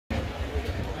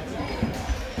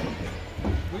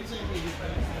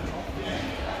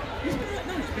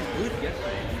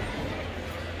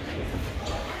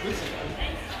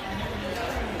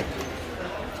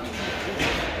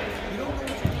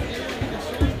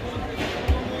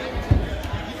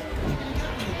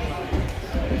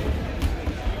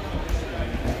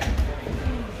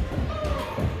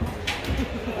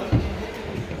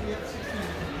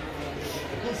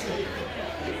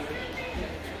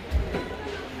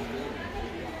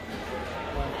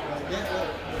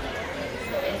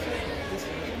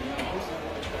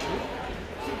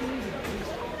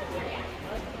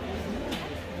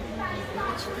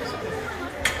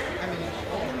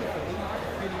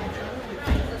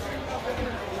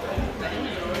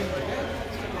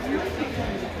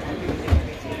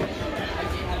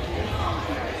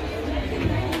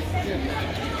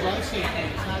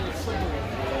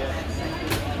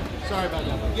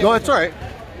No, that's all right. No,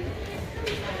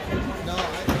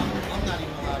 I'm not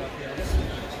even allowed up here. It's, you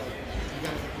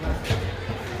gotta keep it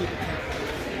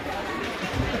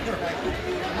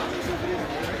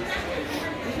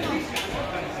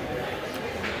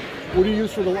What do you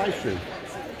use for the live stream?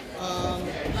 I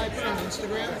put on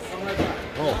Instagram.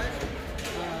 Oh.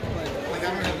 But like I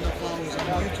don't have enough followers on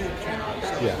my YouTube channel.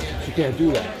 So Yeah, so you can't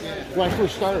do that. When I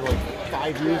first started, like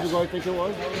 5 years ago, I think it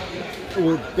was,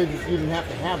 you didn't have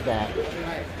to have that.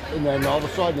 And then all of a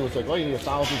sudden, it was like, oh, you need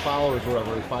 1,000 followers or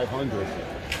whatever, 500.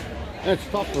 And it's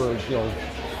tough for, you know,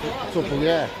 so for,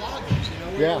 yeah.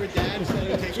 Yeah.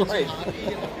 That's right.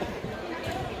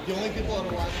 The only people that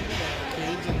are watching are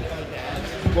kids and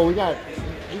dads. Well, we got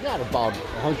about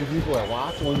 100 people that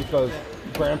watch, only because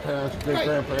grandparents, great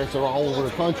grandparents are all over the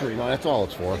country. No, that's all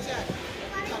it's for.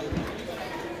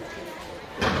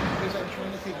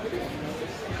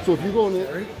 So if you go in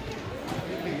there,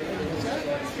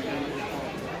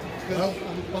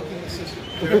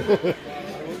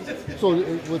 so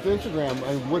with Instagram,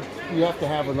 you have to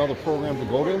have another program to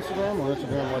go to Instagram, or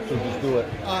Instagram lets you just do it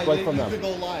right from them? You could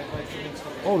go live right from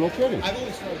Instagram. Oh, no kidding. I've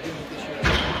only started doing it this year.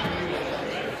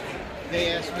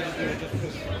 They asked me to do it just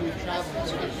because we travel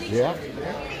so much. Yeah.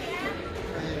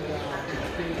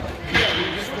 Yeah, you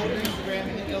just go to Instagram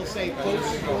and it'll say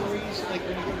post stories, like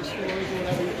when you go to stories or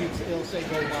whatever, it'll say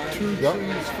go live. Yep.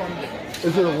 It's funded.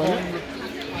 Is it a limit?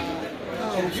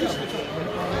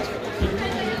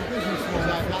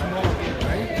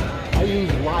 I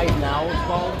use Live Now, it's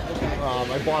called. I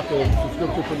bought the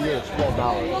subscription for the year, it's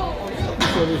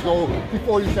 $12. So there's no,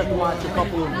 before you just have to watch a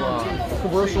couple of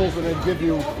commercials and then give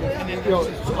you,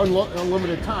 it's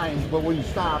unlimited times, but when you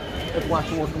stop, you have to watch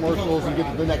more commercials and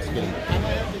get to the next game.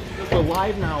 So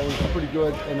Live Now is pretty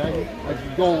good, and I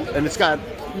go, and it's got,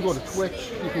 you go to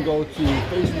Twitch, you can go to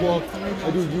Facebook,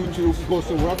 I do YouTube, it goes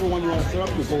to whatever one you want to set up,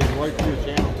 it goes right to your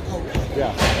channel.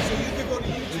 Yeah. So you can go to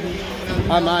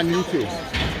YouTube. I'm on YouTube.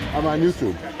 I'm on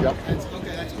YouTube. Yep.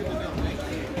 Okay, that's good to know. Thank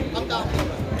you. I'm Don.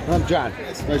 I'm John.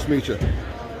 Nice to meet you.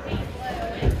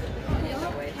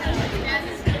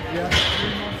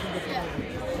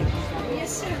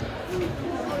 Yes, sir.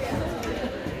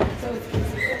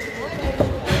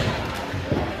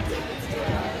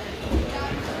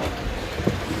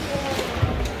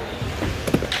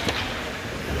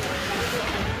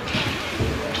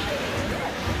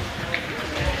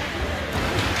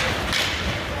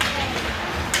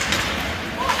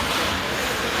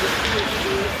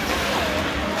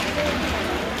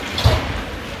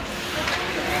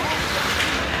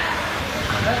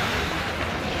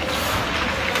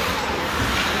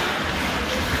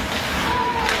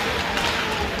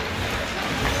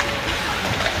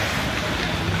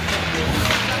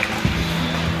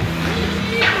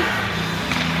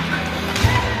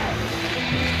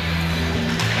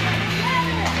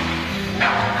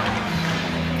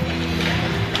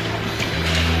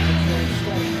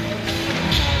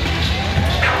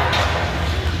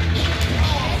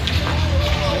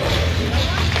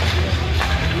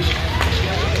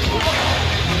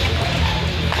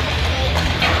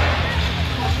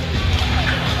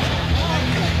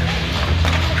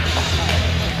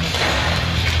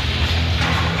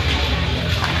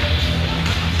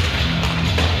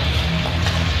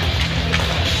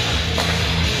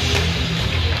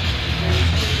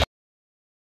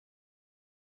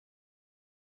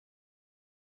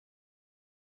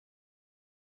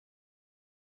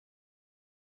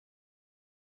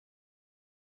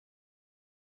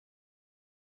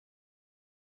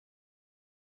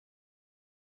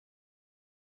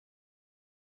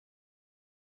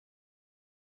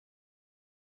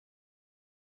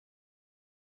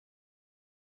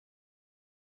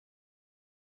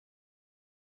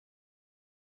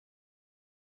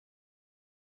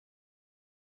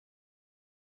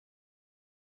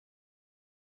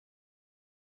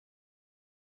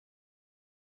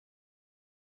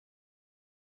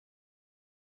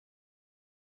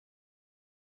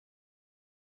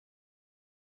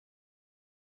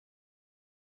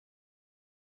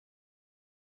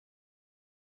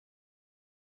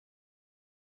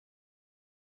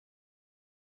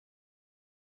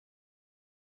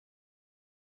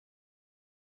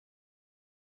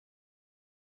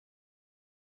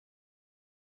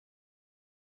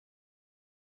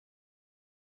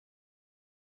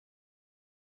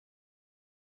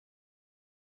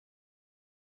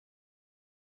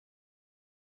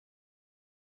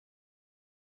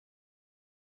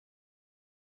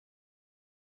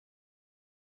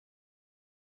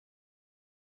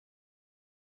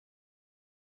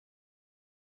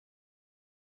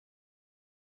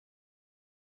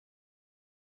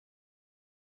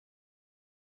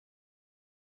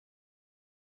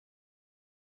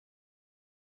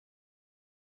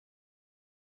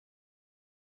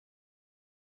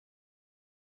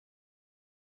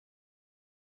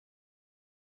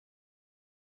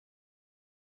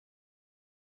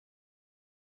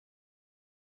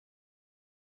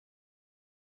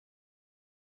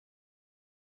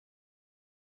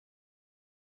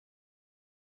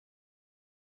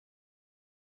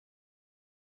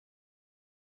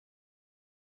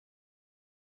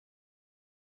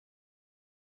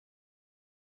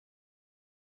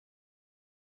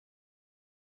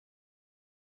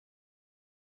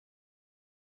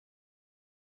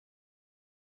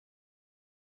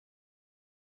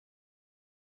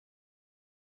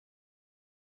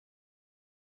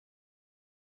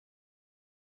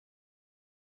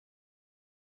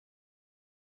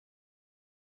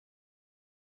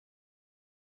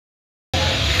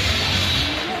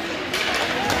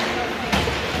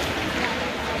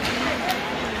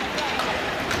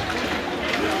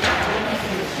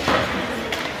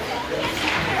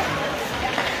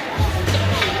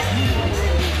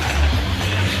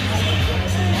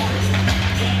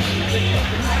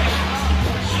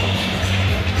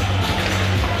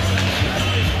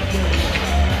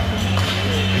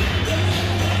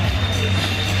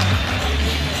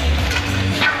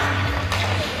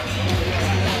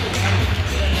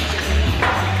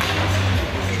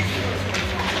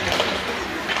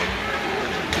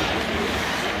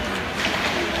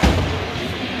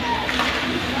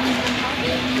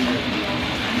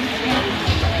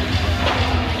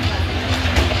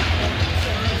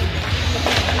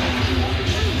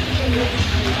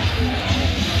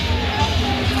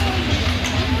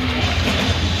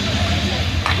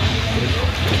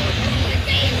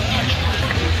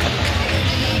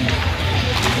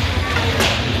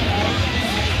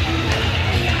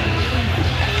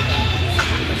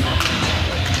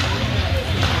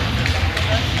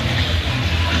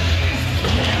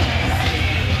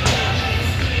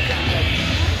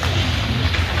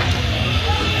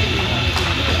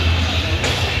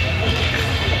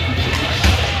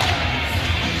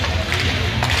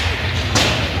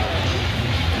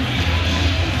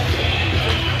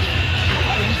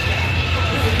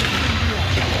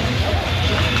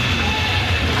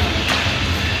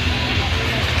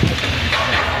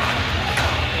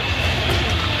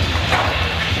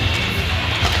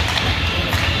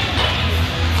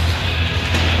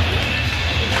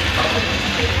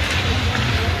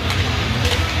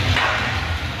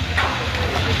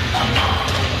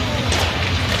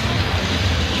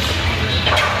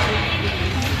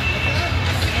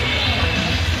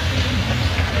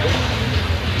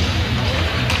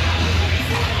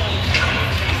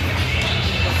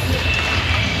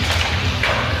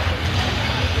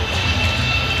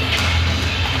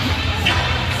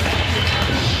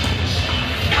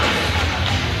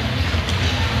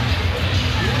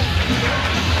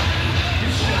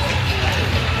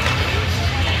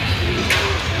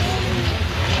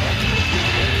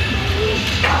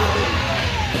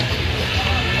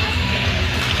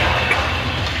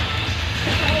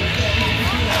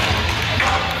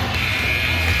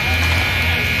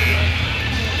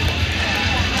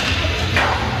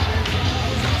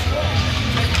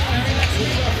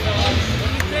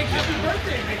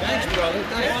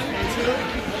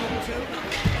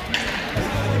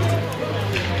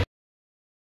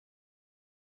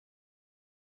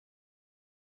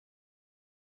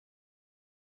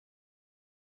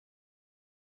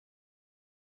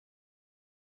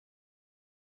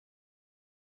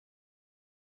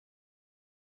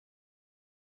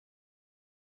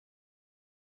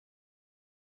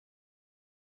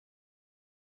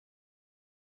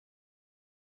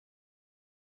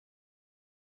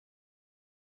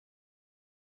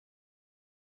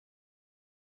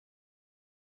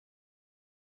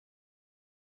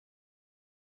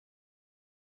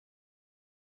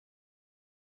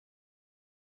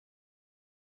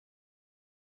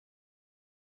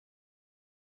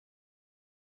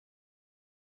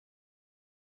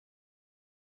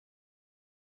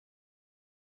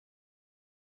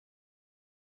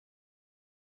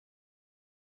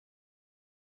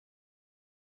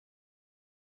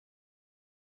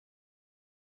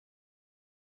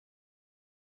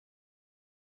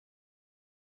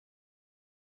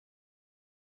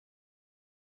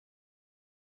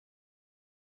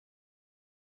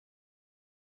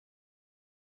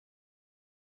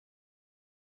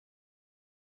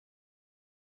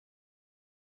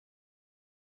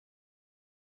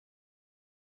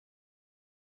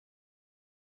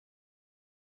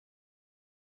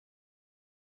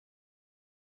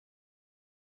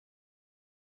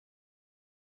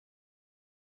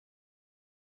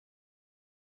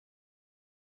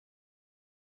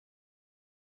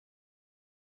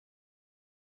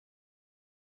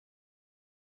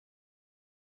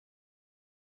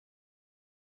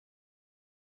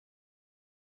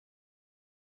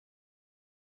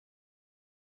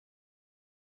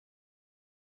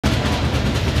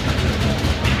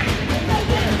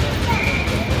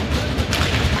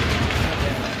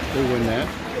 that.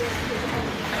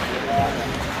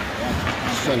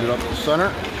 Send it up the center.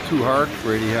 Too hard.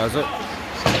 Brady has it.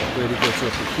 Brady gets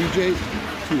it up to TJ.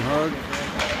 Too hard.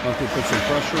 Hunter puts some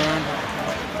pressure on.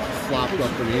 Flopped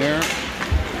up in the air.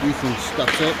 Ethan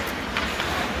stuffs it.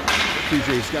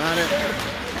 TJ's got it.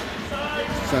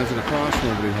 Sends it across.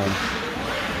 Nobody home.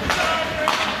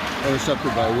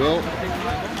 Intercepted by Will.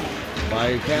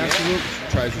 By passes it.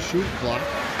 Tries to shoot. Block.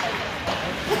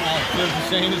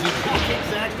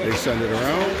 They send it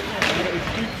around.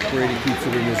 Brady keeps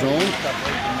it in his zone.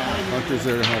 Hunter's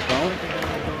there to help out.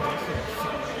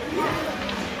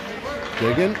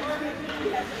 Digging.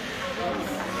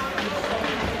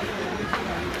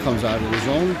 Comes out of the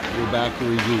zone. We're back to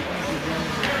regroup.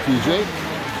 TJ.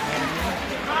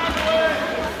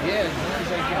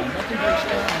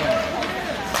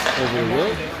 Over the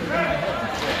Will.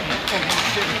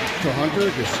 To Hunter.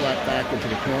 Gets slapped back into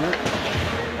the corner.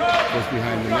 Goes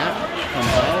behind the net.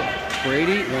 Comes out.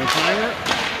 Brady. One-timer.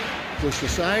 Pushed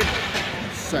aside.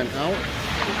 Sent out.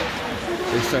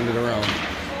 They send it around.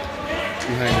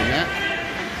 Behind the net.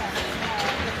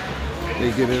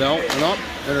 They get it out and up.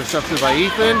 Intercepted by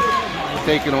Ethan.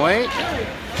 Taken away.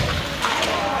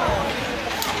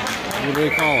 What do they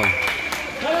call him?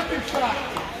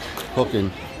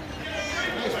 Hooking.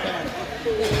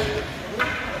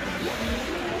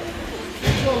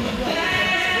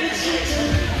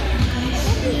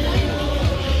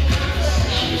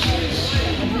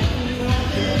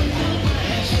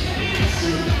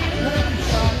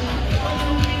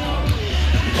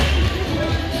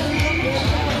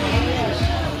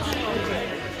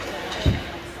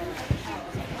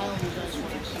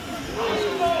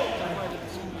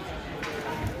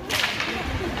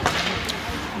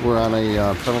 We're on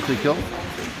a penalty kill.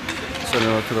 Send it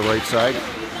out to the right side.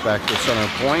 Back to center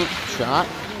point. Shot.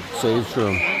 Saves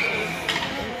Shroom.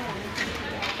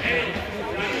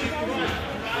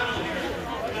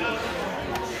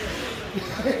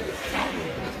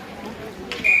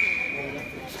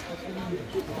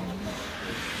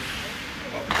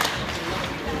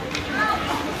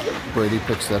 Brady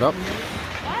picks that up.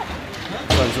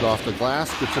 Sends it off the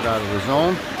glass. Gets it out of the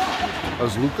zone.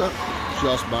 As Luca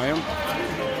just by him.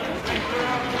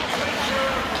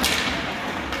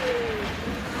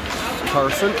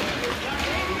 Carson.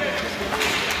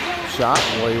 Shot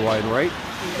way wide right.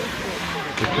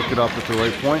 They pick it up at the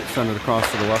right point, send it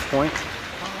across to the left point,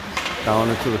 down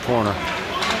into the corner.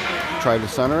 Try to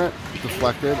center it,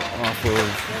 deflected off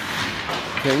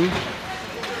of King.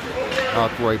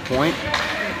 Out the right point,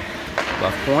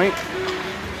 left point.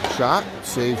 Shot,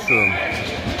 save Shroom.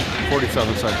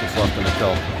 47 seconds left in the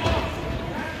kill.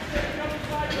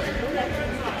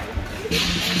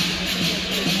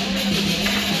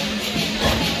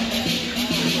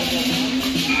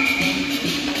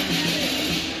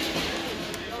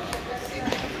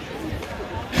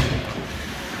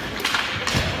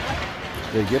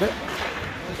 They get it.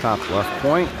 Top left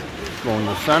point. Going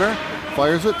to center.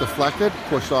 Fires it. Deflected.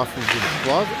 Pushed off of the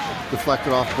glove.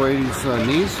 Deflected off Brady's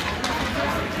knees.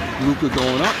 Luca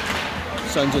going up.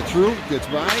 Sends it through. Gets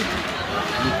by.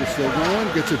 Luca still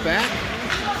going. Gets it back.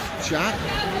 Shot.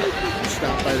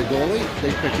 Stopped by the goalie.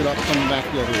 They pick it up. Coming back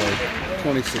the other way.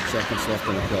 26 seconds left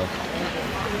in the kill.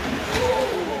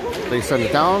 They send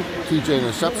it down. TJ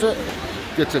intercepts it.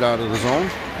 Gets it out of the zone.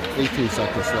 18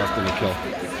 seconds left in the kill.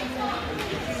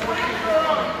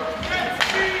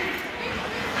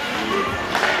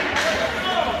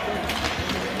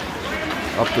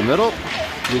 Up the middle,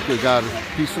 Luca got a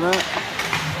piece of that.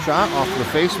 Shot off the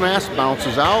face mask,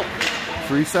 bounces out.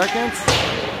 3 seconds,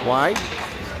 wide.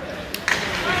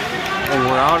 And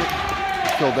we're out.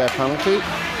 Killed that penalty.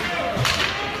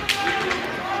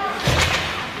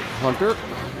 Hunter,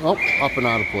 oh, up and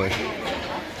out of play.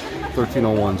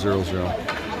 13:01:00.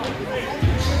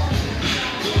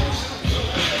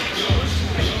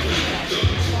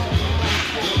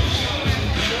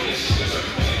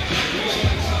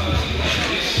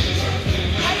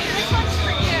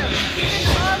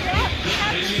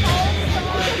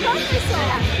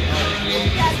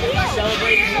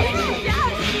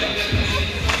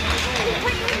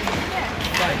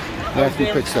 Matthew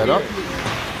picks that up.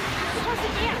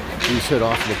 He's hit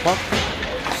off the puck.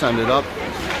 Send it up.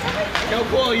 No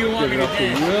ball you want. Give it up to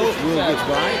Will. Will gets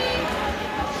by.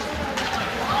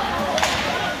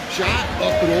 Shot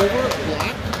up and over.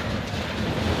 Blocked.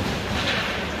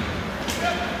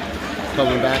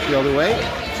 Coming back the other way.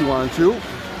 2-on-2.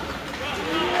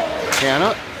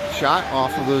 Hannah. Shot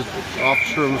off of the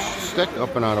Shroom's stick.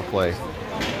 Up and out of play.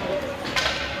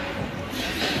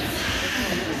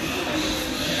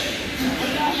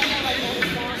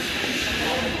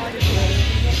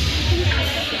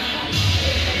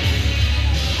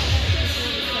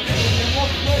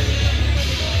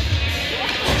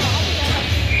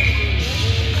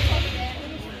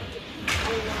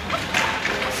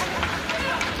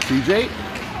 TJ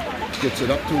gets it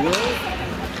up to Will.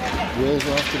 Will's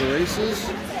off to the races.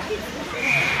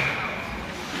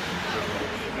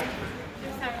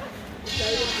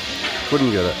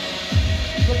 Couldn't get it.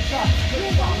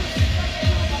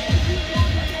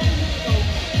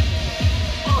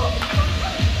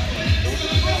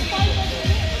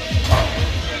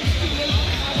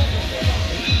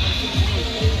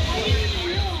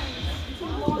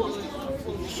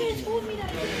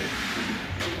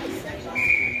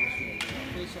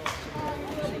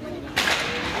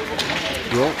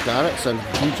 Will got it, sends it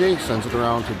to TJ, sends it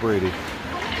around to Brady.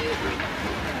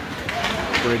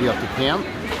 Brady up to Cam.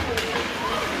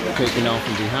 Taken out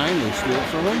from behind, they steal it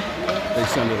from him. They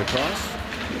send it across.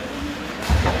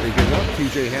 They get it up,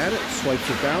 TJ had it, swipes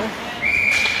it down.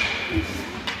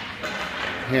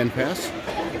 Hand pass.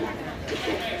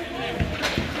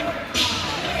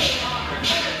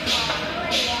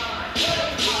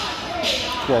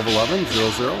 Twelve 11,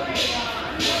 0-0.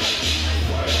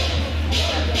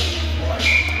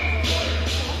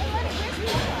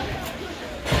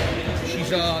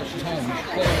 She's home.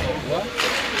 What?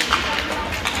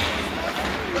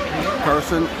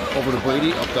 Carson over to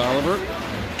Brady, up to Oliver.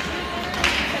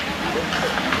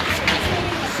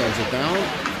 Sends it down.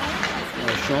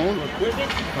 Shown.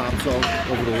 Pops out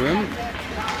over the rim.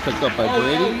 Picked up by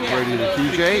Brady. Brady to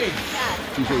TJ.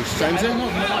 TJ sends it.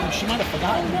 She might have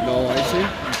forgotten. No icing.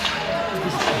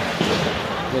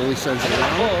 Goalie sends it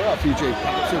around. TJ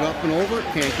pops it up and over.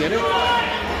 Can't get it.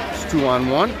 It's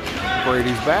 2-on-1.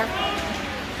 Brady's back.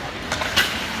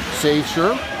 Save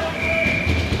sure.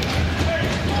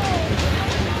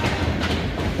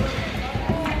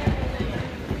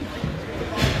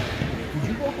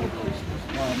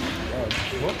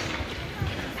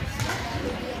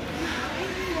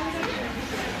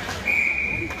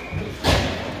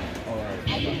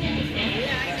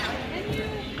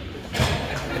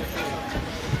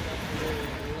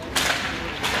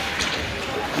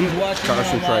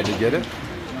 Carson tried to get it.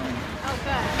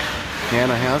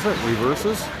 Hannah has it,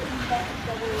 reverses.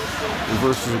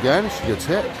 Reverses again, she gets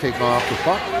hit, taken off the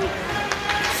puck.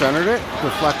 Centered it,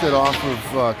 deflected off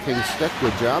of King's stick,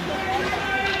 good job.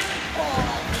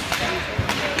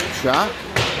 Shot,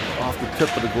 off the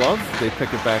tip of the glove, they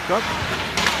pick it back up.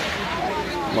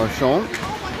 Marchand.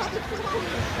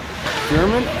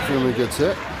 Fearman gets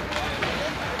hit.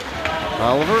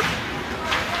 Oliver.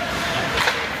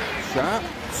 Shot.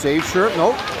 Save shirt.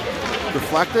 Nope.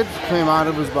 Deflected. Came out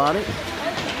of his body.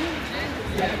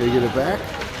 They get it back.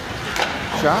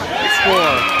 Shot.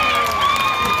 Score.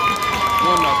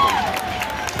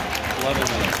 1-0. 11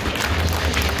 minutes.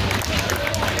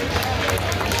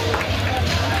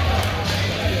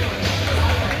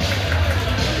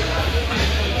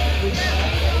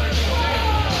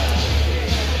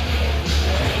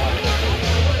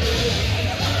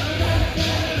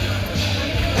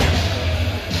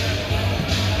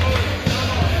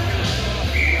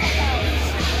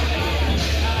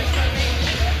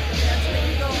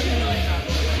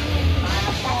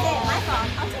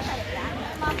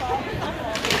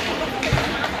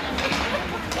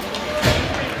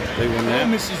 They win that.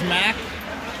 Mrs. Mack.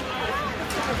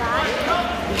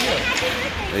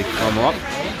 They come up.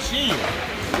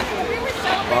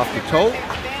 Off the toe.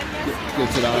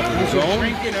 Gets it out of the zone.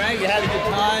 Drinking, right? You had a good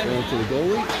time. Going to the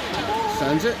goalie.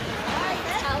 Sends it.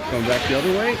 Come back the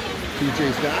other way.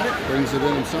 TJ's got it. Brings it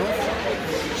in himself.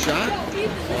 Shot.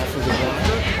 Off of the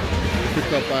blocker.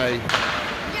 Picked up by...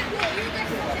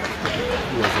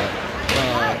 Who was that?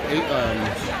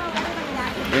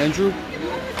 Andrew.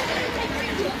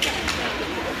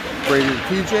 Brady to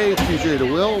TJ, TJ to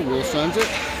Will, Will sends it.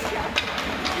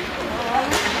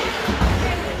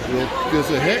 Will gives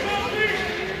a hit,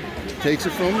 takes it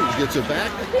from him, gets it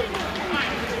back.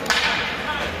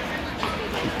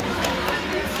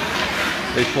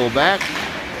 They pull back.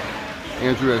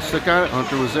 Andrew had a stick on it,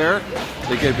 Hunter was there.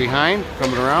 They get behind,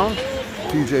 coming around.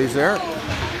 TJ's there.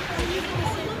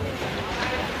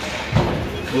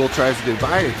 Will tries to get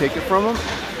by, they take it from him.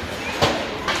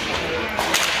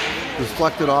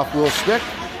 Deflected off Will's stick.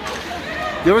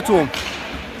 Give it to him.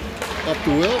 Up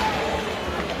to Will.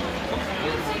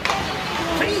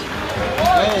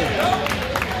 Oh.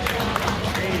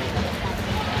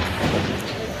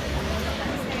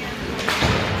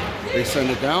 They send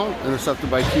it down. Intercepted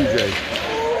by TJ.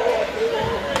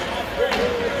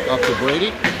 Up to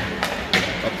Brady.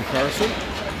 Up to Carson.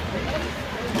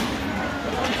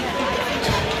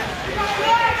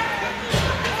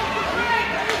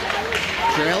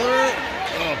 Trailer.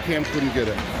 Oh, Cam couldn't get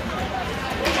it.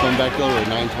 Come back over at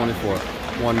 9:24.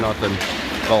 1-0.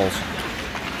 Gulls.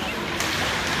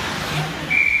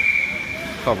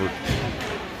 Covered.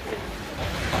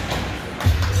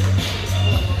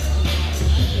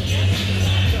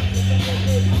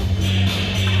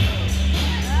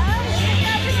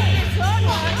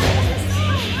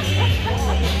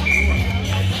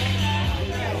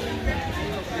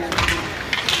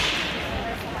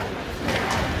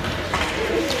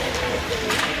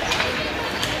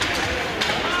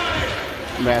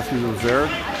 Matthew was there.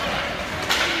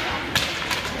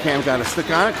 Cam got a stick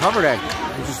on it, covered it.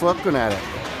 He's just looking at it.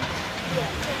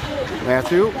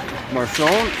 Matthew,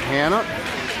 Marshone, Hannah,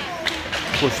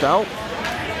 pushed out,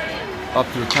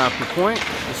 up to the top of the point,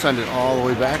 send it all the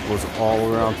way back, goes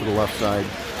all around to the left side.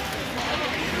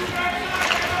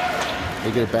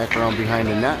 They get it back around behind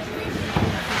the net.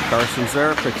 Carson's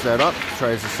there, picks that up,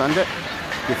 tries to send it,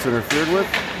 gets interfered with.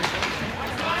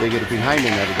 They get it behind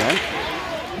the net again.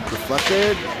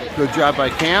 Deflected. Good job by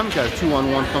Cam. Got a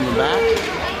 2-on-1 coming back.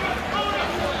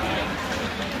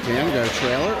 Cam got a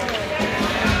trailer.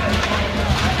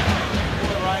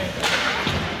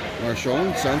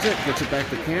 Marshone sends it, gets it back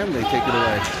to Cam. They take it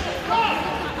away.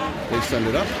 They send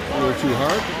it up. A little too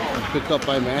hard. Picked up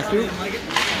by Matthew.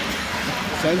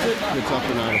 Sends it. Gets up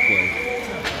and out of play.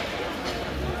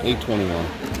 8-21.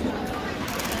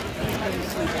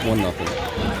 1-0.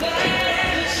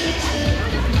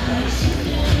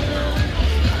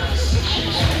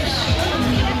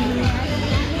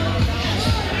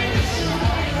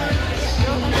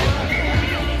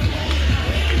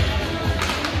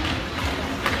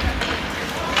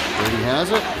 Has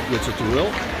it, gets it to Will.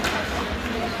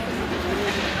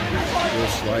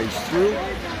 Will slides through.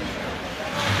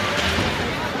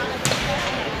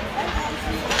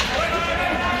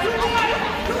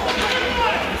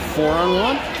 Four on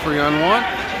one, 3-on-1.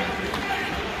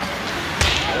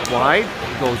 Wide,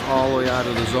 goes all the way out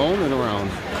of the zone and around.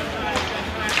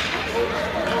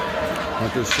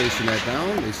 Hunter's chasing that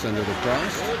down, they send it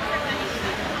across.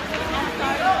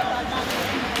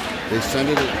 They send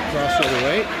it across the other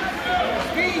way.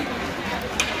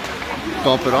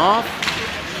 Bump it off,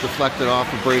 deflect it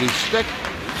off of Brady's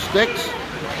sticks,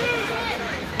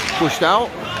 pushed out.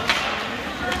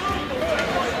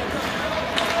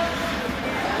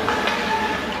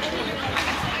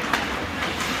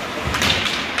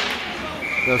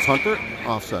 There's Hunter,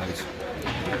 offsides.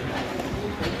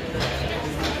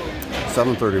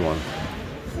 7:31.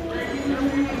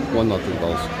 1-0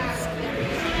 Gulls.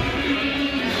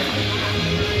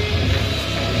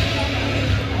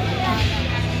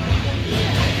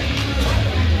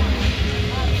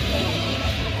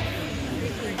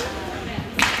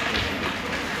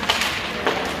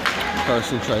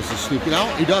 Carson tries to sneak it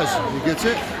out. He does. He gets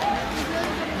it.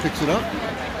 Picks it up.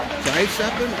 Side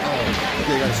stepping. Oh,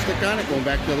 they got a stick on it. Going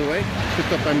back the other way.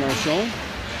 Picked up by Marshone.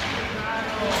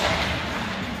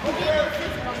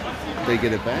 They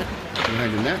get it back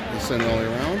behind the net. They send it all the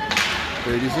way around.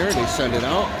 Brady's there. They send it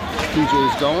out.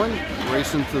 TJ's going.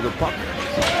 Racing to the puck.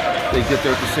 They get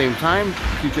there at the same time.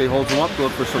 TJ holds him up.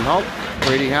 Look for some help.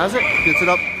 Brady has it. Gets it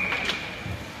up.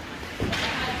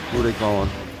 Who are they calling?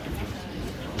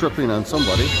 Tripping on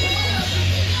somebody.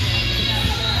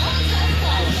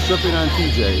 Tripping on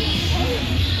TJ.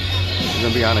 He's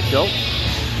going to be on a kill.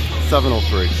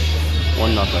 7:03.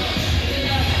 1-0.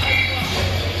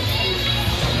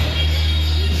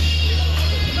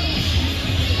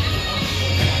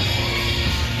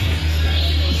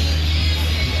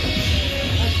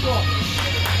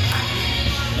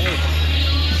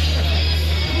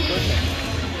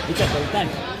 What's up, everything?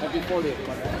 Happy 40th,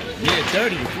 my man. Yeah,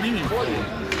 30. What do you mean 40?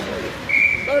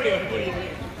 30th, what do you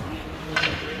mean?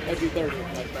 Happy 30th,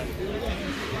 my friend.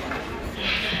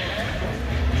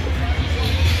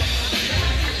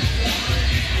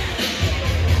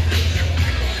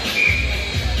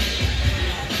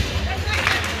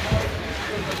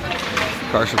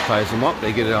 Carson ties him up.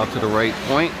 They get it out to the right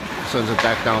point. Sends it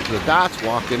back down to the dots.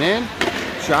 Walking in.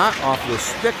 Shot off the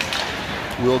stick.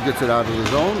 Will gets it out of the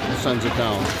zone and sends it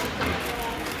down.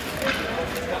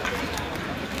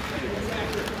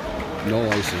 No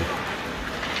icing.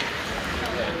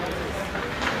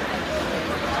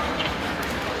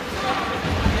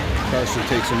 Carson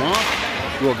takes him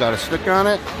off. Will got a stick on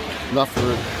it. Enough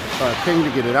for King to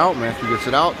get it out. Matthew gets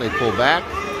it out. They pull back.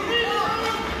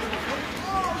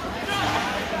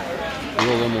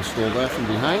 Will almost stole that from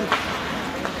behind.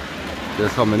 They're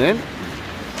coming in.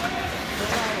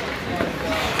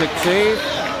 Quick save.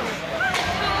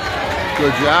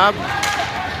 Good job.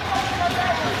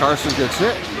 Carson gets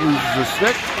hit. Loses the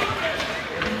stick.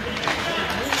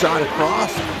 Shot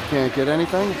across. Can't get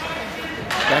anything.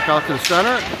 Back out to the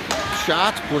center.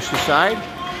 Shots. Pushed aside.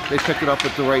 They pick it up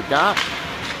at the right dot.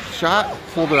 Shot.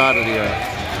 Pulled it out of the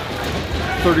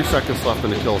air. 30 seconds left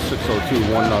in the kill. 6:02.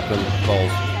 1-0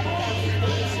 Gulls.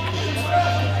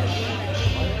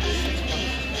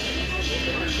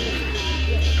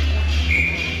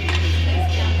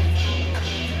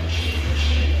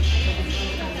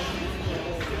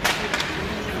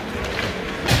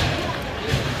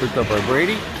 Picked up by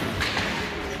Brady.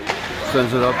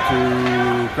 Sends it up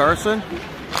to Carson.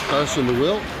 Carson to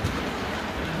Will.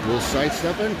 Will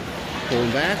sidestepping.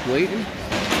 Pulling back, waiting.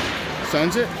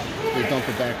 Sends it. They dump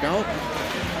it back out.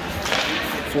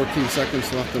 14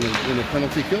 seconds left in the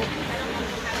penalty kill.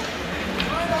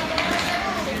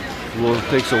 Will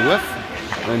takes a whiff,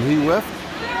 and he whiffed.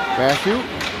 Matthew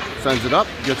sends it up,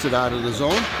 gets it out of the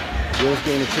zone. Will's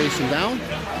going to chase him down.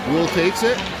 Will takes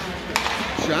it.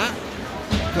 Shot.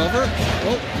 Cover.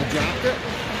 Oh, he dropped it.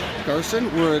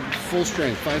 Carson, we're at full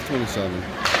strength, 5:27.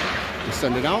 They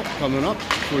send it out, coming up,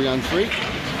 3-on-3.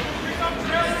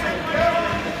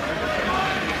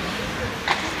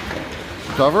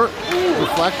 Cover,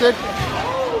 deflected.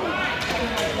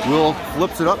 Will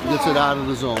flips it up, gets it out of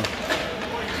the zone.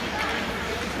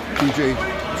 TJ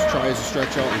tries to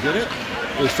stretch out and get it.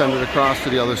 They send it across to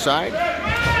the other side.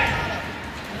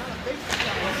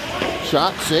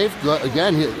 Shot, safe.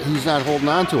 Again, he's not holding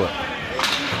on to it.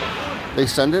 They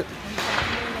send it.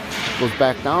 Goes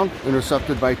back down,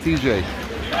 intercepted by TJ.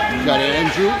 You got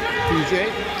Andrew, TJ,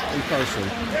 and Carson.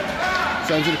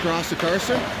 Sends it across to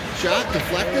Carson. Shot,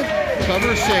 deflected.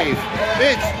 Cover, save.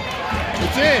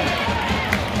 It's in.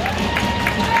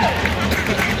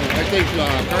 I think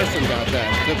Carson got that.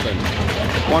 Tipping.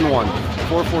 1-1.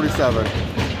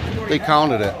 4:47. They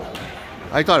counted it.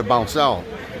 I thought it bounced out.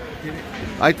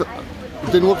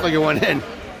 It didn't look like it went in.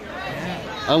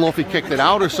 I don't know if he kicked it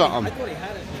out or something. I thought he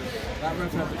had it. That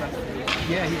ref had the best.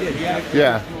 Yeah, he did.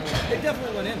 Yeah. It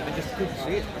definitely went in. I just couldn't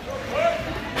see it.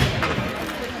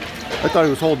 I thought he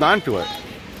was holding on to it.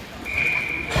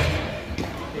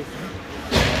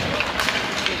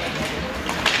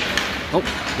 Oh,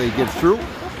 they get through.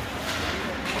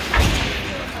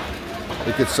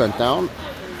 It gets sent down.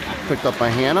 Picked up by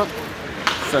Hannah.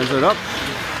 Sends it up.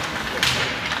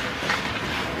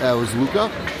 That was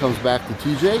Luca. Comes back to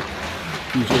TJ.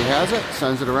 TJ has it.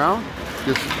 Sends it around.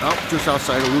 Gets out just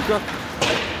outside of Luca.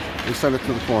 They send it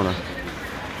to the corner.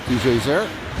 TJ's there.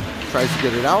 Tries to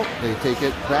get it out. They take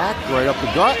it back. Right up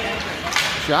the gut.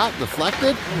 Shot.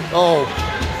 Deflected. Oh,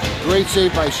 great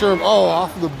save by Sherm. Oh,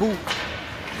 off of the boot.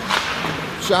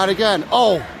 Shot again.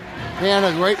 Oh,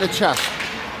 Hannah right in the chest.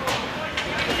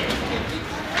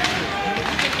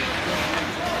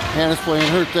 Hannah's playing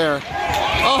hurt there.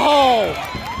 Oh!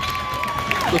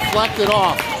 Deflected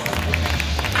off.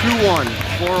 2-1,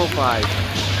 4:05.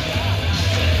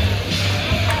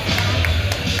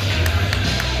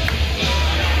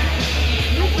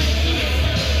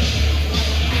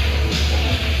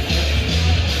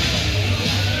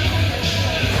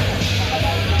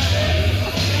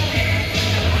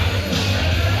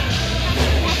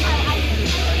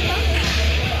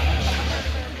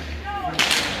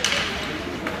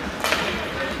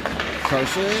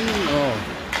 Carson, oh,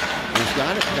 he's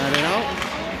got it out.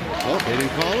 Oh, they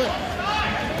didn't call it.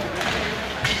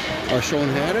 Arshon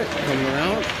had it, coming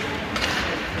around.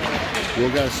 Will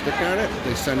got a stick on it.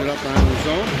 They send it up on the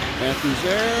zone. Matthew's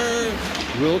there.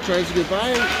 Will tries to get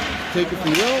by. Take it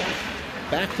from Will.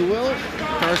 Back to Will.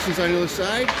 Carson's on the other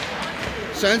side.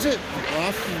 Sends it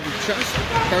off the chest.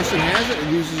 Carson has it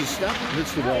and uses a step.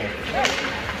 Hits the wall.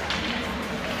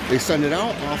 They send it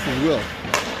out off of Will.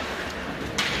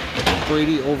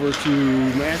 Brady over to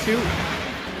Matthew.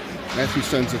 Matthew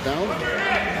sends it down.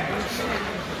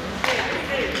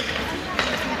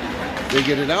 They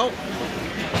get it out.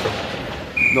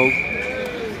 Nope.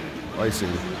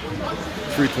 Icing.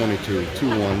 3:22.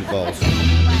 2-1 Gulls.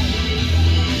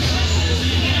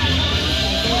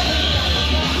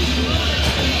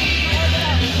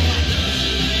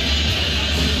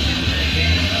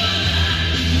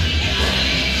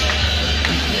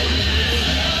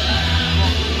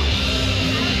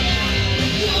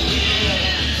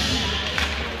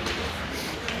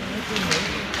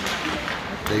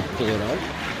 They pull it out.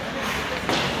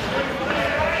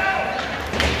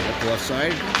 At the left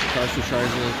side, Carson tries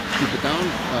to keep it down.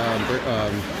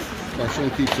 Carson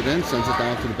keeps it in, sends it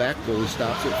down to the back. Goalie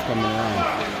stops it from coming around.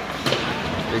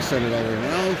 They send it all the way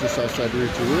around, just outside the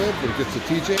reach of Will, but it gets to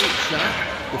TJ. Shot,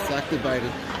 deflected by the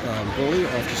goalie,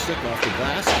 off the stick, off the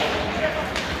glass.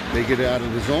 They get it out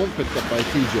of the zone, picked up by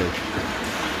TJ.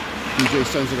 TJ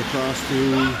sends it across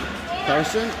to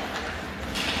Carson.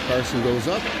 Carson goes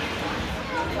up.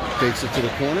 Takes it to the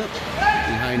corner,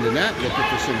 behind the net, looking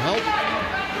for some help.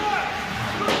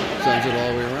 Sends it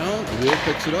all the way around. Will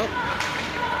picks it up.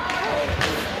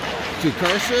 To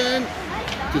Carson,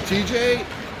 to TJ.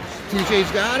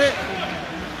 TJ's got it.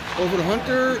 Over to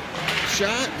Hunter.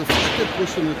 Shot, deflected,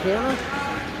 pushed in the corner.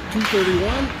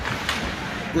 2:31.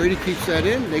 Brady keeps that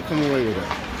in. They come away with it.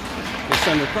 They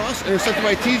send it across. Intercepted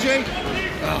by TJ.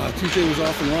 TJ was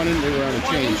off and running. They were on a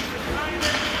change.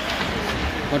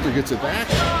 Hunter gets it back.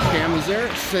 Cam is there.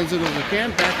 Sends it over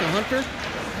Cam. Back to Hunter.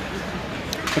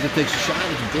 Hunter takes a shot.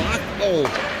 It's blocked. Oh,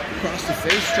 across the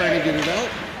face, trying to get it out.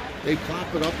 They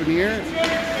pop it up in the air.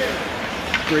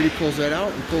 Brady pulls that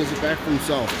out and pulls it back for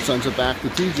himself. Sends it back to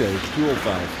TJ. It's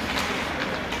 2:05.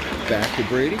 Back to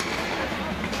Brady.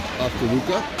 Up to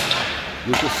Luca.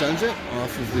 Luca sends it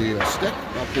off of the stick.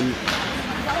 Up in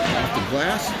off the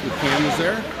glass. The Cam is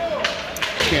there.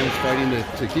 Cam is fighting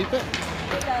to keep it.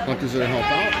 Hunter's there to help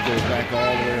out. It goes back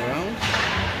all the way around.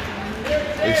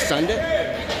 They send it.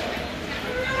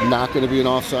 Not going to be an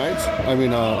offsides. I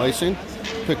mean icing.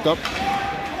 Picked up.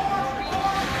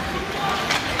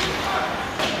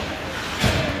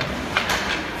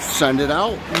 Send it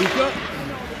out. Luca.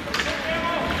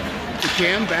 To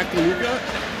Cam. Back to Luca.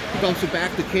 Dumps it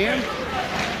back to Cam.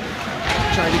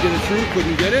 Tried to get it through.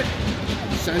 Couldn't get it.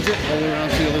 Sends it all the way around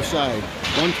to the other side.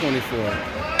 124.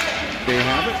 They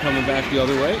have it. Coming back the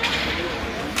other way.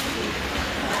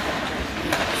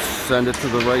 Send it to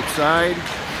the right side.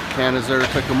 Hannah's there to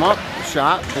pick them up.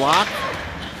 Shot. Blocked.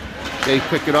 They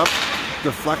pick it up.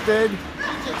 Deflected.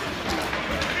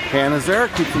 Hannah's there.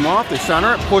 Keeps them off. They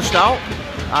center it. Pushed out.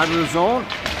 Out of the zone.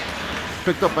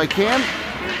 Picked up by Cam.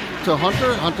 To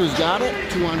Hunter. Hunter's got it.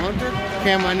 2 on Hunter.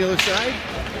 Cam on the other side.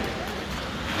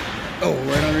 Oh,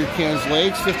 right under Cam's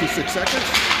legs. 56 seconds.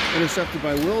 Intercepted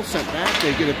by Will. Sent back.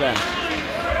 They get it back.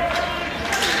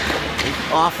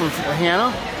 Off of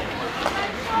Hannah.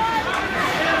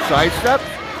 Sidestep.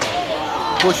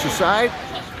 Push aside.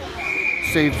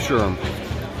 Save Sherm.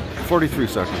 43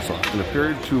 seconds left in the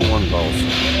period. 2-1 Gulls.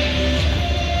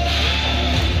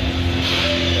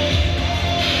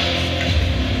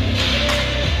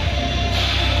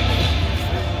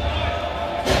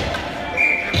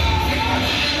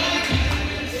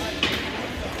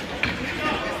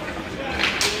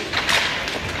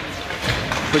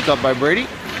 Picked up by Brady.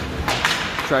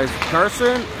 Tries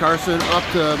Carson. Carson up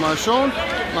to Marchone.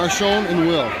 Marchone and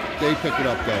Will. They pick it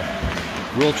up though.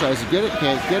 Will tries to get it.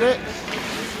 Can't get it.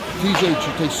 TJ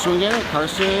takes a swing at it.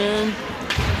 Carson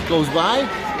goes by.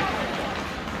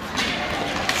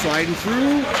 Sliding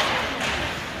through.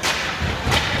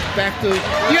 Back to...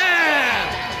 Yeah!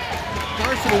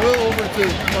 Carson and Will over to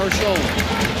Marchone.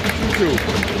 2-2.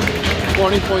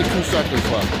 20.2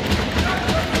 seconds left.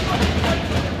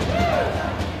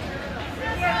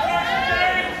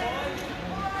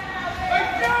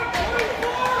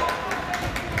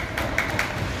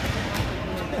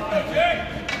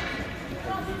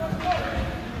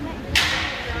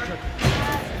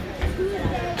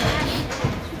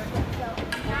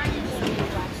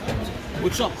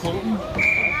 What's up, Colton?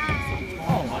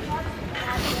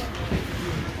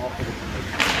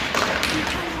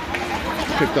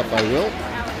 Picked up by Will.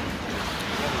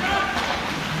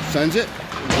 Sends it.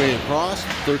 Way across.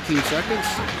 13 seconds.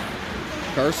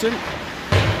 Carson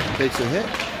takes a hit.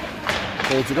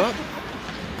 Holds it up.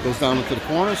 Goes down into the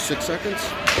corner. 6 seconds.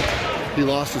 He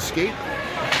lost his skate.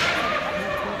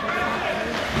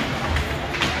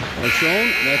 As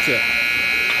shown, that's it.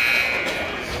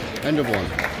 End of one.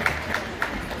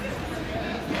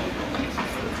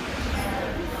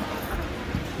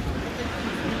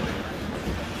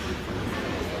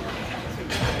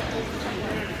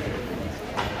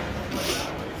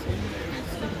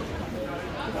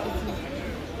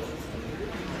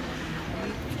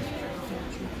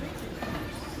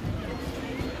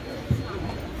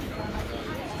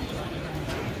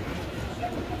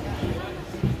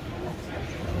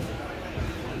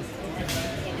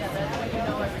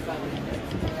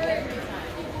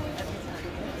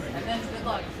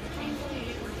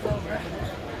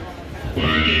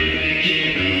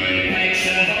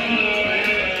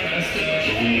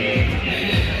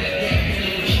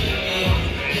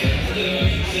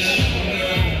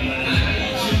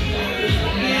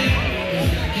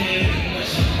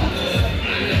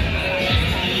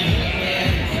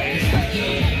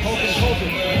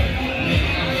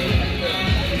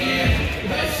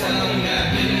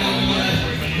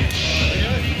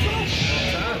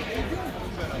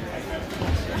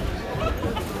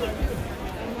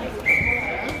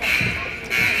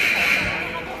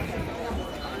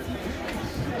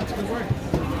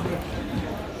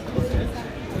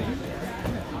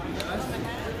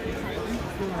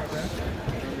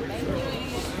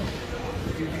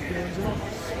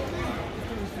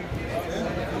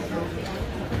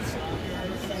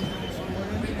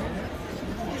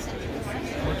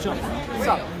 What's up? What's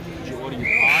up? Did you order your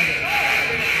pod?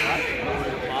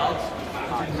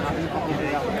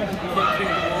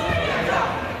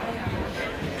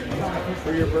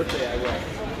 For your birthday, I will.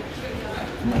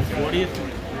 My 40th?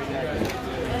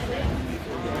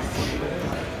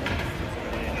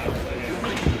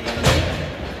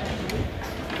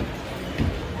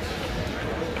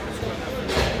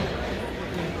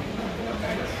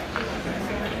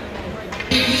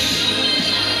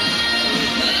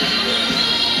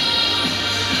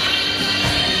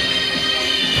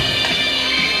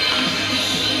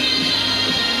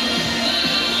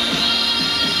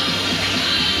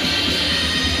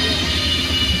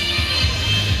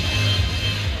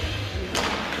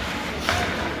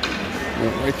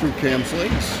 Went right through Cam's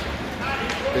legs.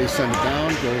 They send it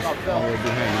down, goes all the way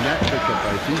behind the net, picked up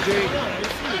by TJ.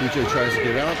 TJ tries to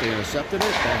get out, they intercepted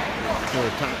it, back to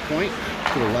the top point,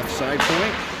 to the left side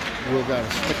point. Will got a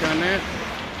stick on that.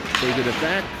 They get it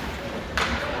back.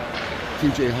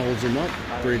 TJ holds him up.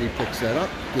 Brady picks that up,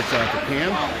 gets out to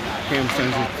Cam. Cam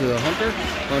sends it to Hunter.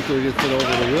 Hunter gets it over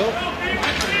to Will.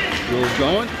 Will's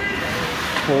going.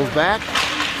 Pulls back.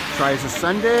 Tries to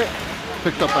send it.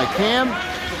 Picked up by Cam.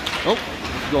 Oh,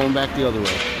 going back the other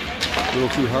way. A little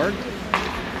too hard.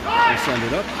 They send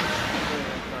it up.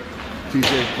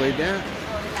 TJ played that.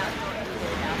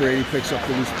 Brady picks up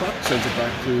the loose puck, sends it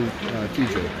back to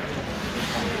TJ.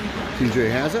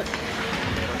 TJ has it.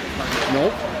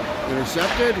 Nope.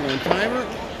 Intercepted. One timer.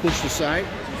 Pushed aside.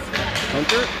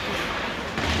 Hunter.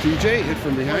 TJ hit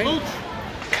from behind.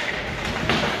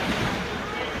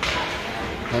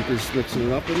 Hunter's mixing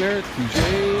it up in there.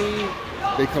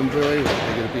 TJ. They come very well.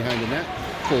 They get it behind the net.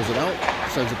 Pulls it out.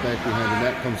 Sends it back behind the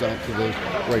net. Comes out to the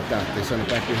right dot. They send it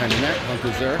back behind the net.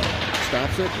 Hunter's there.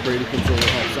 Stops it. Brady comes over,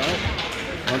 helps out.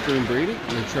 Hunter and Brady,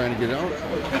 they're trying to get out.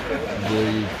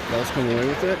 The Gulls come away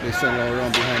with it. They send it all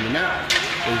around behind the net.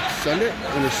 They send it,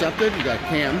 intercepted. You got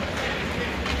Cam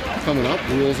coming up.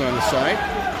 Will's on the side.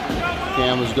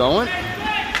 Cam is going.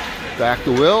 Back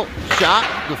to Will. Shot,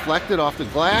 deflected off the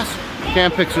glass.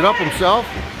 Cam picks it up himself.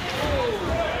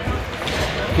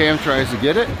 Cam tries to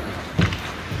get it.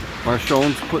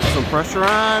 Marchon's putting some pressure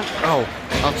on. Oh,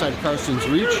 outside Carson's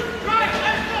reach.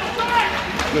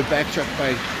 Good back check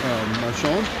by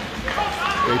Marchon.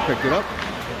 They pick it up.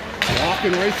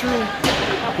 Walking right through.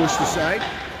 Pushed aside.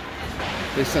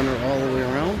 They send her all the way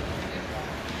around.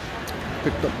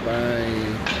 Picked up by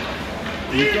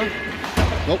Luca.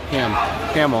 Nope,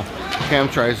 Camo. Cam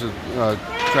trying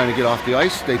to get off the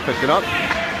ice. They pick it up.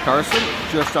 Carson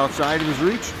just outside of his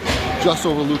reach. Just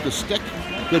over Luca's stick.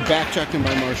 Good back checking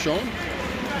by Marchon.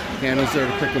 Hannah's there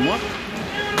to pick him up.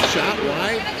 Shot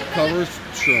wide. Covers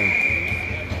Sherm.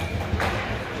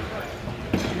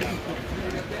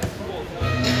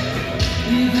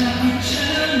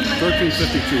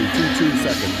 13:52, 2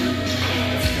 seconds.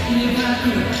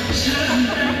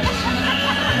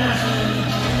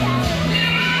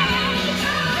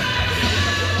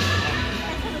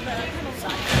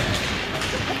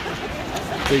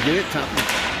 They get it, top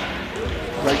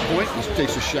right point. He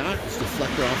takes a shot. It's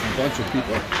deflected off a bunch of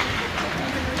people.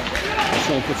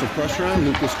 Sean puts some pressure on.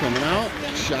 Lucas coming out.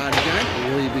 Shot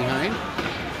again, way behind.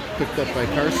 Picked up by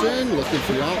Carson, looking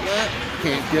for the outlet.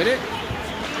 Can't get it.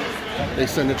 They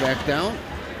send it back down.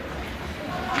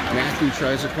 Matthew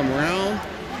tries to come around.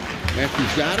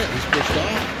 Matthew's got it. He's pushed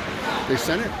off. They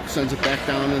send it. Sends it back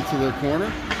down into the corner.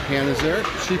 Hannah's there.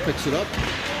 She picks it up.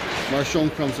 Marchon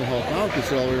comes to help out.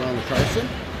 Gets it all the way around to Carson.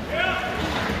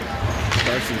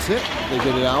 Carson's hit. They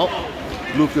get it out.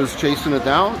 Luca's chasing it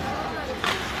down.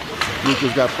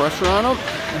 Luca's got pressure on him.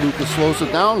 Luca slows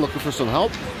it down, looking for some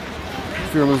help.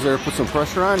 Fearman's there, put some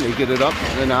pressure on. They get it up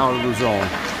and out of the zone.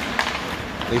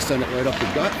 They send it right up the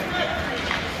gut.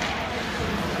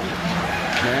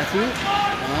 Matthew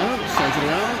sends it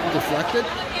around, deflected.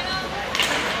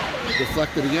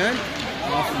 Deflected again.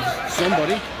 Off of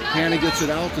somebody. Hannah gets it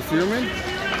out to Fearman.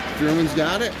 Fearman's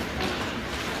got it.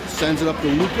 Sends it up to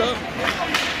Luca.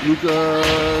 Luca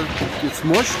gets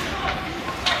mushed.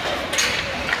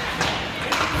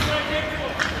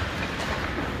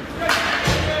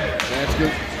 That's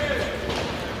good.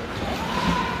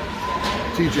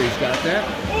 TJ's got that.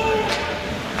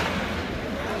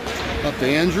 Up to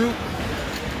Andrew.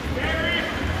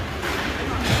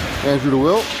 Andrew to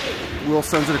Will. Will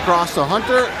sends it across to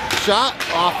Hunter. Shot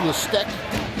off the stick.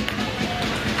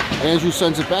 Andrew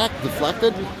sends it back,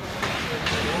 deflected.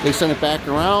 They send it back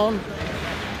around.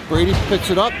 Brady picks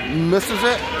it up, misses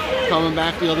it. Coming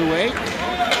back the other way.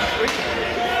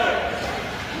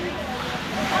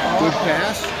 Good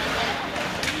pass.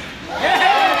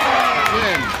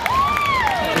 In.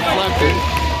 Deflected.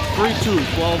 3-2,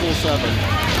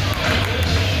 12:07.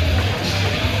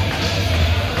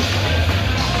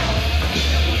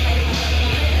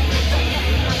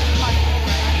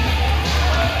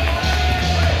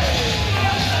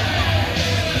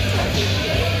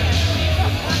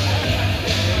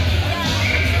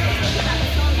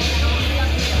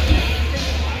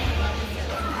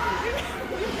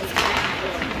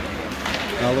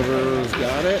 Oliver's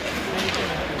got it.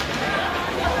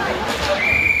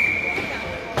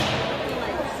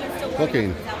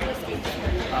 Booking.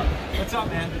 What's up,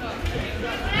 man?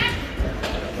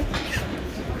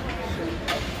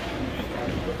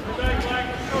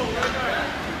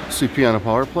 CP on a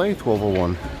power play,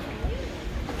 12:01.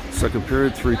 Second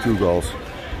period, 3-2 goals.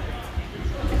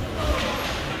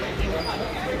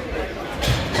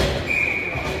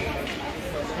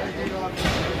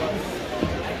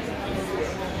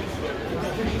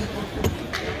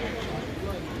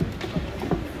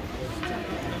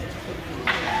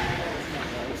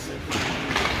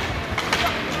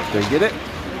 They get it.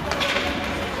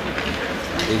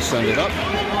 They send it up.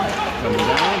 Coming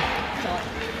down.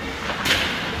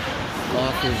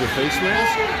 Off is the face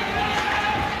mask.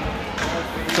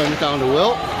 Send it down to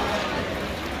Will.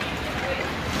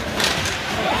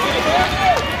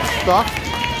 Stuff.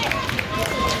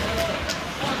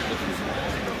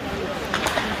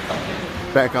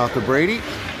 Back out to Brady.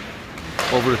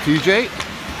 Over to TJ.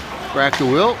 Back to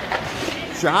Will.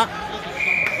 Shot.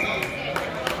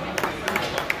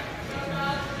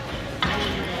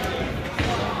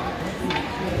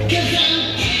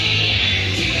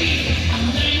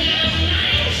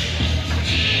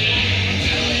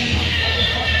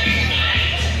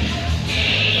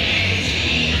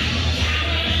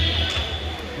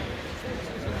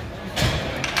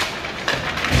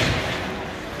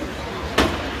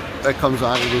 That comes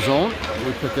out of the zone.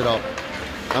 We pick it up.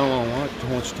 I don't want too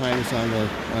much time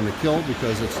on the kill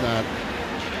because it's not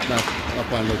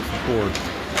up on the board.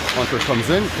 Hunter comes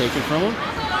in, take it from him.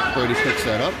 Brady picks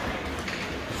that up.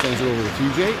 Sends it over to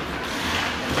TJ.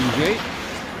 TJ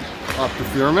up to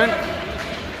Fearman.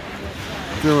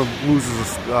 Fearman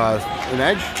loses an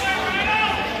edge.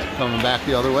 Coming back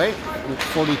the other way.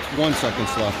 41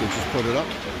 seconds left. They just put it up.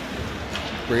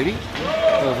 Brady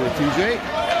over to TJ.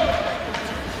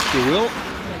 To Will.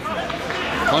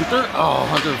 Hunter. Oh,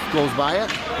 Hunter goes by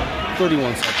it.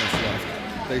 31 seconds left.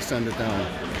 They send it down.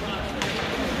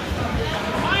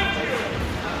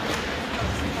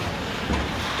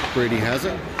 Brady has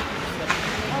it.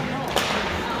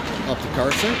 Up to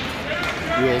Carson.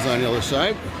 Will's on the other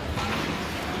side.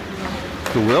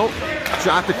 To Will.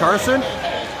 Shot to Carson.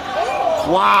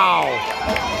 Wow.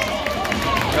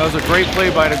 That was a great play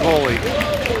by the goalie.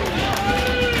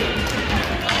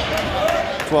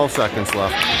 12 seconds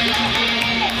left.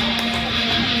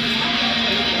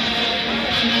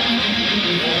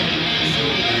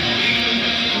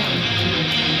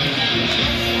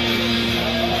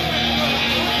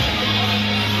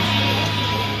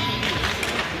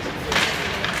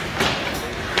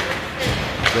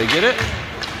 They get it.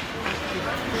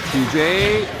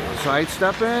 TJ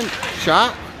sidestep in.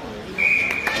 Shot.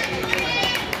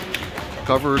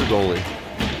 Cover the goalie.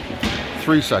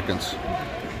 3 seconds.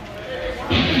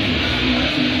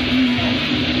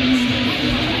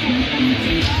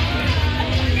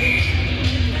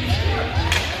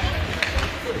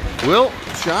 Will,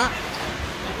 shot.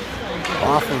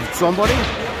 Off of somebody.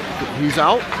 He's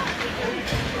out.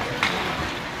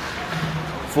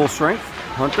 Full strength.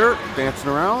 Hunter dancing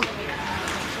around.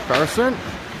 Carson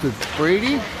to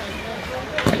Brady.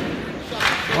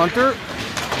 Hunter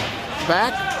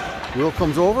back. Will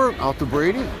comes over. Out to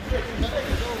Brady.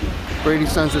 Brady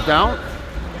sends it down.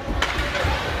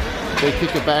 They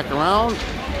kick it back around.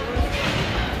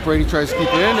 Brady tries to keep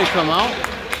it in. They come out.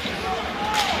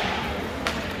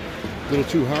 A little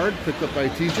too hard. Picked up by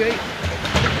TJ.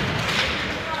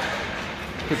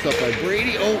 Picked up by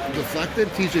Brady. Oh, deflected.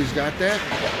 TJ's got that.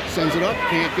 Sends it up.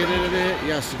 Can't get it in it.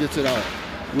 Yes, gets it out.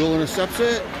 Will intercepts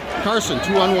it. Carson,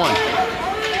 2-on-1.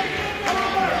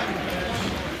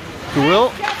 To Will.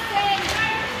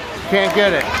 Can't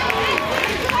get it.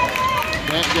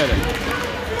 Can't get it.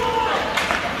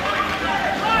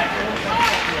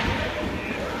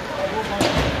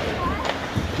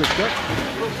 Picked up.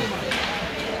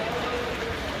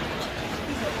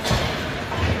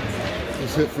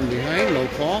 This hit from behind, no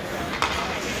call.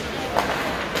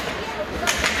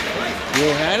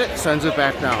 Will had it, sends it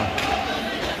back down.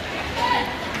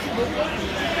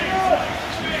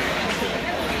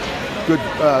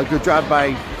 Good job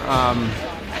by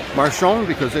Marchand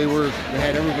because they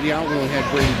had everybody out. We only had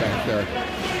Brady back there,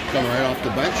 coming right off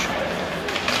the bench.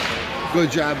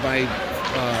 Good job by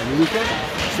Luca,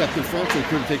 stepped in front so he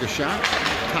couldn't take a shot.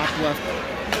 Top left,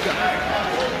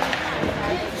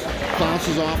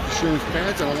 bounces off the Sherman's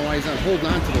pads. I don't know why he's not holding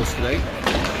on to those today.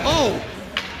 Oh!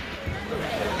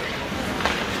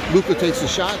 Luca takes a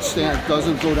shot,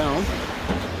 doesn't go down.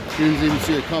 He didn't even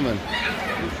see it coming.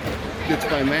 Gets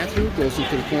by Matthew, goes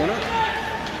into the corner.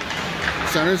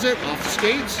 Centers it, off the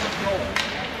skates.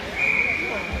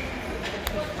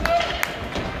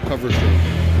 Covers it.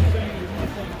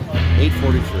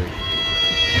 8:43.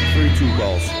 3-2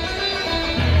 Gulls.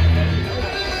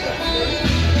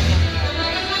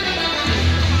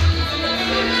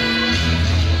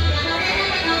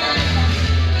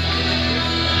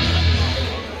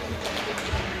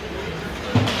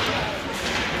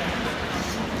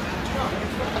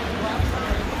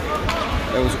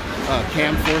 That was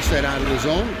Cam forced that out of the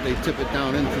zone. They tip it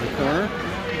down into the corner.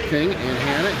 King and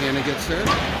Hannah. Hannah gets there.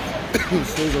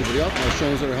 Slows everybody up.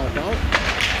 Marchand's there to help out.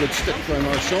 Good stick by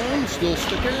Marchand. Still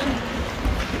sticking.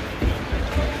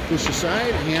 Push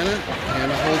aside,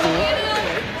 Hannah holds it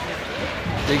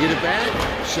up. They get it back,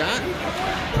 shot,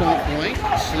 point blank,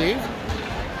 saved.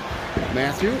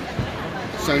 Matthew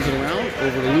sends it around,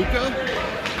 over to Luca.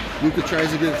 Luca tries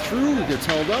to get it through, he gets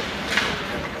held up.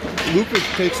 Luca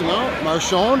takes him out,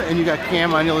 Marchon, and you got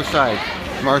Cam on the other side.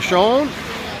 Marchon,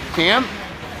 Cam,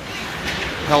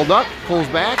 held up, pulls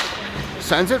back,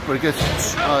 sends it, but it gets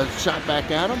shot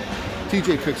back at him.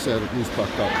 TJ picks that loose puck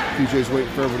up. TJ's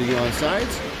waiting for everybody to get on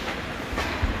sides.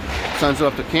 Sends it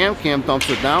up to Cam. Cam dumps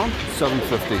it down.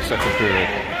 7:50, second period.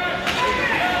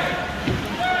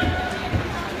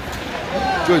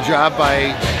 Good job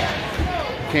by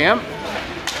Cam.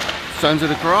 Sends it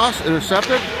across.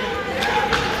 Intercepted.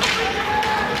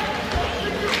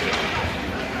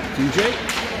 TJ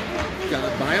got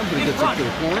it by him, but he gets up to the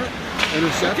corner.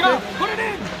 Intercepted. Put it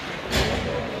in.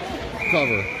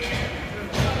 Cover.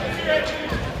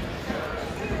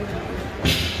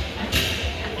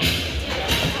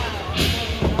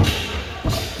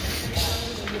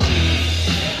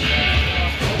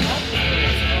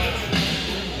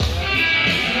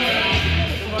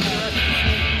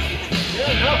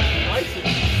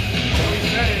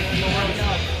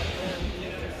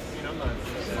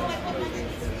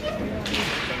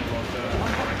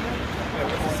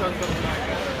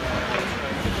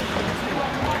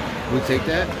 We take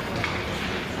that.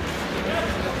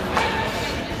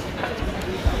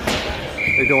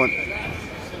 How you doing?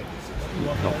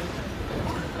 No.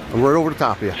 I'm right over the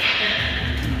top of you.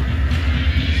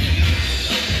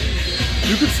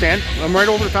 You can stand. I'm right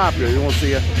over the top of you. You won't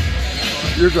see you.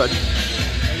 You're good.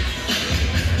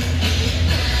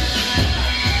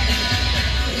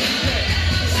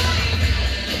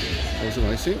 There's an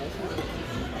icing.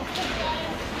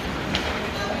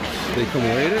 They come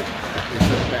away at it. They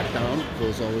set it back down,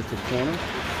 goes all the way to the corner,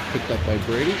 picked up by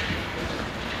Brady.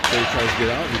 Brady tries to get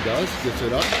out, he does, gets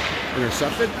it up,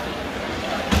 intercepted.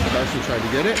 Carson tried to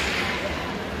get it.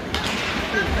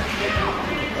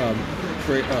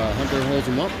 Hunter holds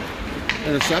him up,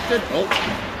 intercepted. Oh,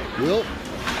 Will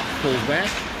pulls back,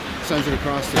 sends it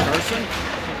across to Carson.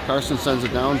 Carson sends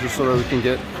it down just so that we can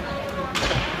get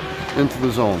into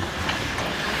the zone.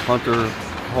 Hunter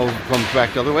comes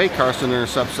back the other way, Carson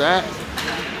intercepts that.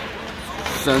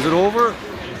 Sends it over.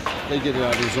 They get it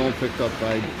out of the zone, picked up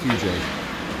by TJ.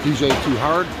 TJ too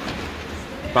hard.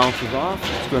 Bounces off.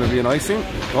 It's going to be an icing.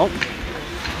 Oh,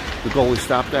 the goalie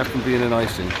stopped that from being an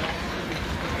icing.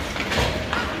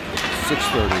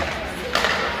 6:30.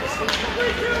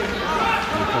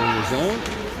 They come in the zone.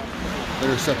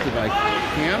 Intercepted by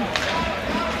Cam.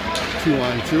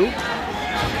 2-on-2.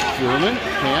 Furman,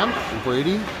 Cam,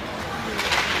 Brady.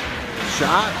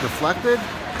 Shot, deflected.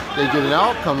 They get it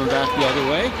out, coming back the other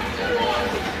way.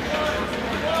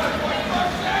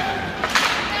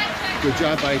 Good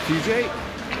job by TJ.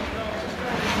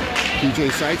 TJ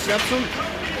sidesteps him.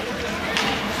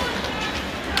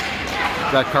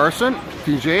 Got Carson.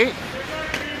 TJ.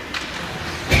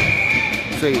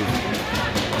 Save.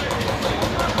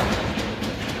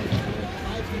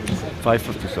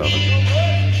 5:57.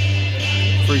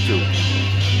 3-2.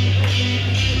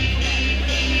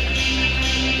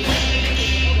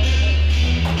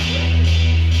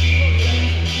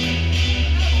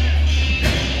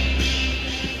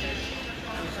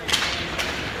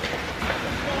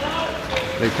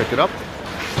 They pick it up.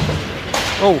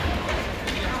 Oh!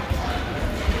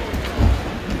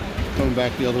 Coming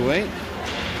back the other way.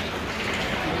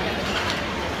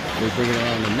 They bring it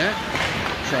around the net.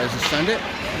 Tries to send it.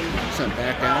 Sent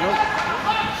back out.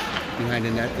 Behind the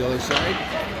net the other side.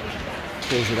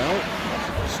 Pulls it out.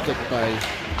 Stick by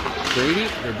Brady.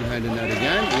 They're behind the net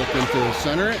again. Looking to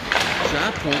center it.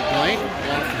 Shot, point blank.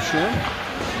 Off the shim.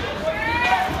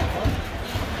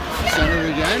 Center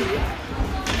it again.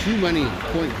 Too many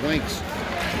point blanks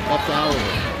up to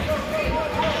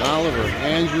Oliver,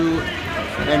 Andrew,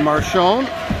 and Marchon.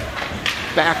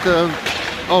 Back to,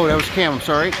 oh, that was Cam, I'm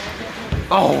sorry.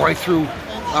 Oh, right through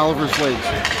Oliver's legs.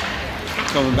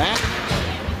 Coming back,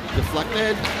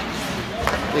 deflected.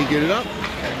 They get it up.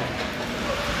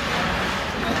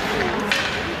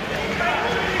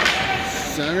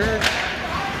 Center.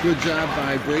 Good job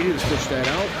by Brady to push that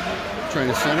out. Trying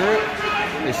to center it.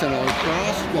 They send it all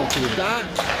across, go to the dot,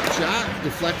 shot,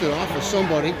 deflected off of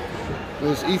somebody. It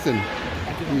was Ethan.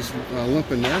 He's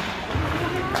limping there.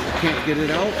 Can't get it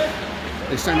out.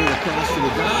 They send it across to the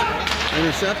dot,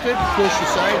 intercepted, push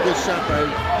aside, good shot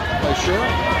by Shure.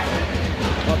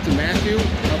 Up to Matthew,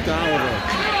 up to Oliver.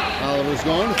 Oliver's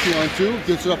going, 2-on-2,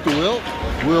 gets it up to Will.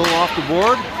 Will off the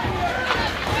board.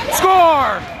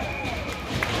 Score!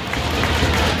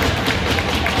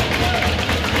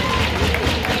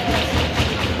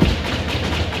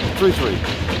 3-3.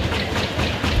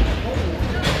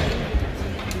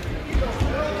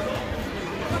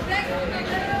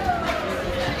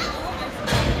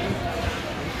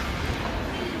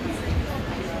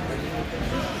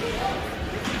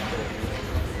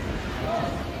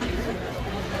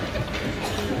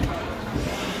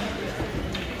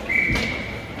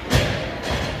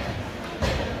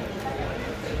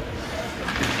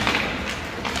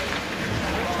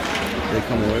 They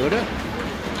come away with it.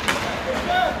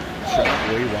 Shot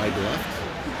way wide left.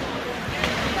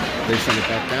 They send it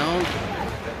back down.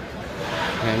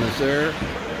 Hannah's there.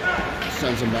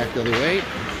 Sends them back the other way.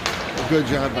 Good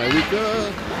job by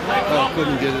Luca. Oh,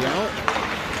 couldn't get it out.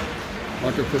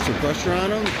 Hunter puts some pressure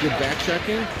on him. Good back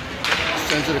checking.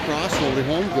 Sends it across. Hold it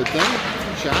home. Good thing.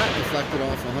 Shot. Deflected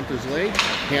off of Hunter's leg.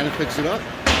 Hannah picks it up.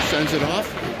 Sends it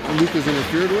off. And Luca's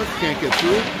interfered with. Can't get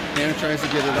through. Hannah tries to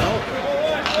get it out.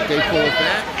 They pull it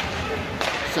back.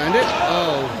 Send it.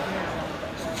 Oh.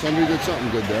 Somebody did something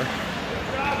good there.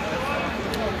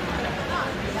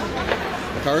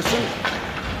 Carson.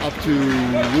 Up to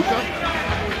Luca.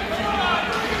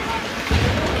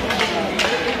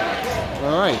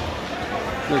 All right.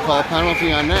 They're going to call a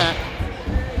penalty on that.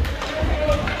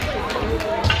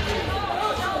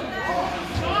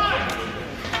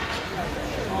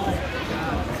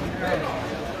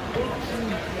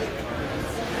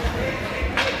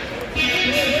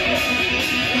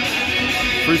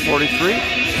 .343.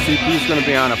 CP is going to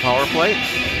be on a power play.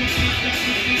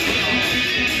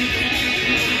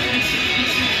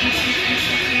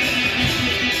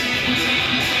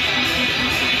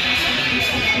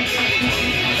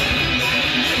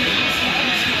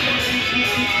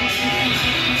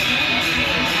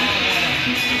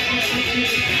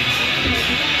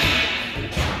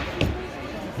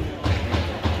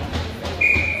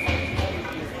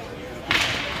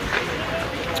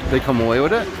 They come away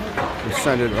with it. They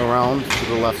send it around to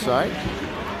the left side.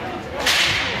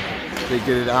 They get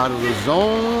it out of the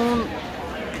zone.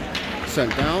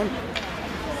 Sent down.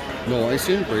 No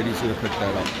icing. Brady's going to pick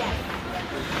that up.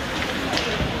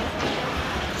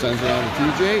 Sends it on to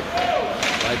TJ.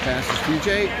 Bypasses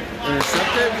TJ.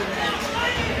 Intercepted.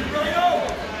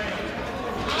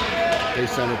 They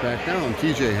send it back down.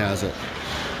 TJ has it.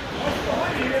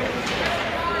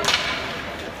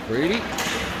 Brady.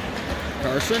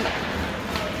 Carson.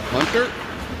 Hunter.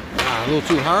 A little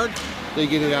too hard. They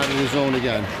get it out of the zone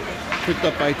again. Picked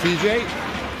up by TJ.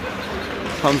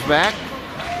 Comes back.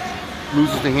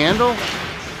 Loses the handle.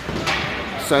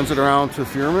 Sends it around to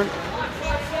Fuhrman.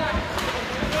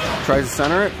 Tries to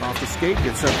center it. Off the skate.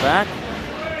 Gets sent back.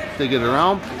 They get it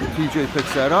around. TJ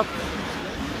picks that up.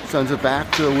 Sends it back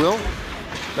to Will.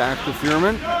 Back to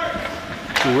Fuhrman.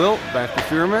 To Will. Back to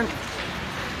Fuhrman.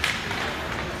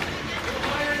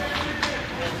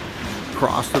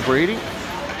 Cross to Brady.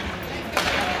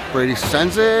 Brady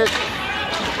sends it.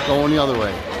 Going the other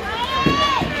way.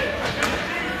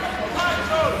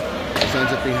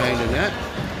 Sends it behind the net.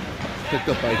 Picked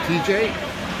up by TJ.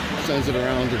 Sends it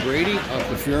around to Brady. Up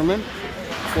to Fuhrman.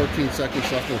 14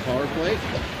 seconds left in the power play.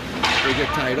 They get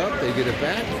tied up. They get it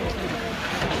back.